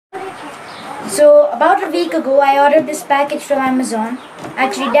So about a week ago I ordered this package from Amazon.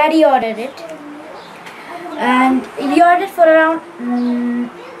 Actually Daddy ordered it, and we ordered for around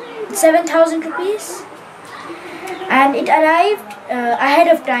 7,000 rupees, and it arrived ahead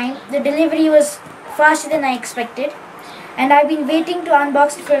of time. The delivery was faster than I expected, and I've been waiting to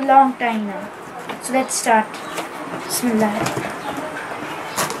unbox it for a long time now. So let's start. Bismillah.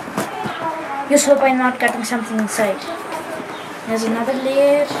 Just hope I'm not cutting something inside. There's another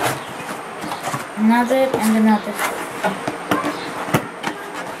layer, another and another.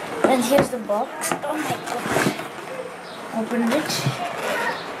 And here's the box. Oh my god. Open it.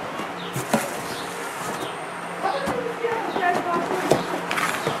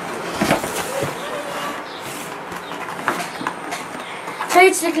 So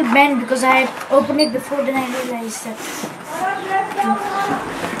it's a little bent because I had opened it before, then I realized that.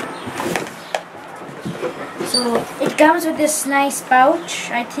 So it comes with this nice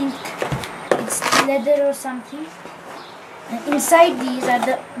pouch. I think it's leather or something. And inside these are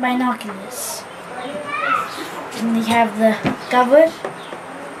the binoculars. And we have the cover.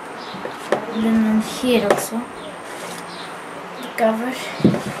 And then on here also, the cover.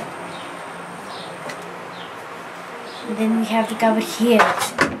 And then we have the cover here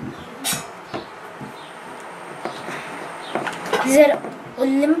also. These are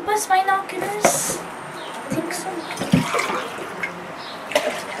Olympus binoculars. I think so.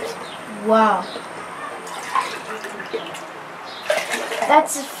 Wow.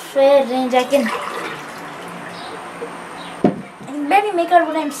 That's a fair range. I can barely make out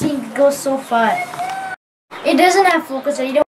what I'm seeing. It goes so far. It doesn't have focus. I don't